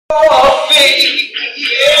Your feet,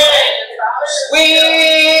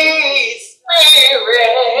 sweet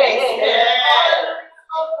Spirit,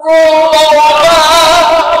 rule over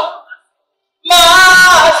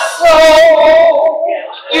my soul.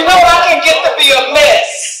 You know I can get to be a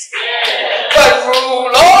mess, but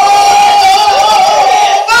rule over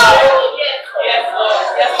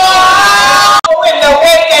my soul in the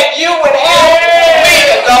way that you would have me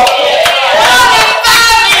to go. Satisfy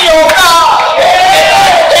me, oh God,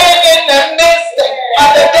 stand in the midst of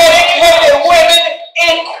the dedicated women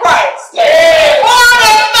in Christ.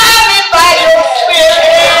 Fortify me by your Spirit,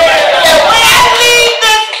 that when I leave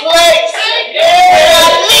this place,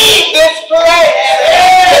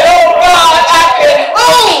 that, oh God, I can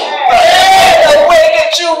move the way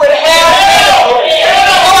that you would have me.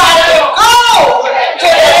 So I can go to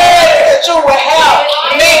the place that you would have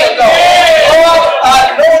me to go. Lord,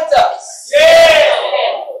 anoint us.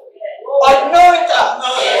 Anoint us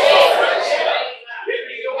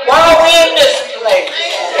while we're in this place.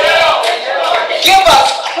 Give us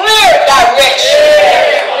clear direction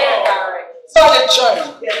for the journey.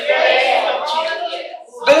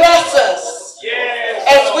 Bless us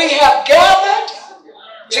as we have gathered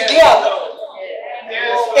together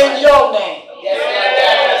in your name.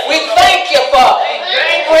 We thank you for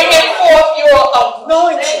bringing forth your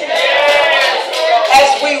anointing as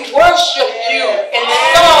we worship you in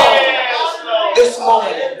song this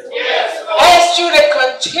morning. I ask you to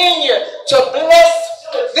continue to bless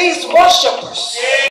these worshipers